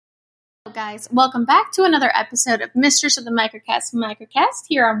Guys, welcome back to another episode of Mistress of the Microcast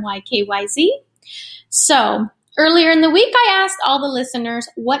here on YKYZ. So, earlier in the week, I asked all the listeners,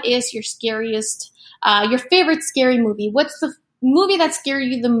 what is your your favorite scary movie? What's the movie that scared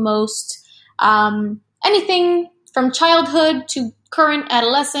you the most? Anything from childhood to current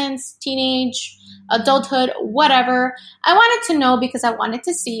adolescence, teenage, adulthood, whatever. I wanted to know because I wanted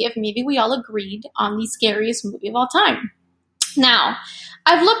to see if maybe we all agreed on the scariest movie of all time. Now,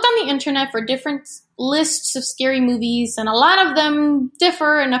 I've looked on the internet for different lists of scary movies, and a lot of them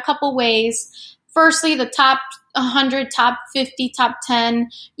differ in a couple ways. Firstly, the top 100, top 50, top 10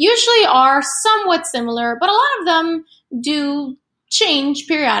 usually are somewhat similar, but a lot of them do change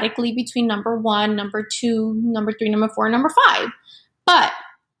periodically between number 1, number 2, number 3, number 4, and number 5. But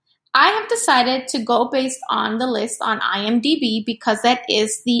I have decided to go based on the list on IMDb because that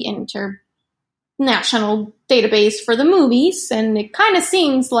is the international database for the movies, and it kind of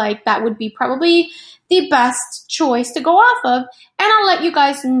seems like that would be probably the best choice to go off of, and I'll let you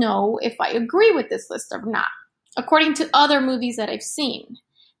guys know if I agree with this list or not, according to other movies that I've seen.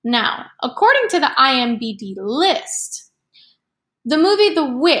 Now, according to the IMDb list, the movie The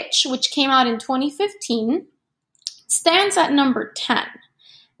Witch, which came out in 2015, stands at number 10.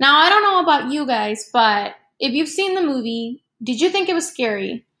 Now, I don't know about you guys, but if you've seen the movie, did you think it was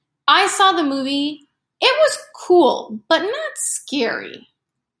scary? I saw the movie. It was cool, but not scary.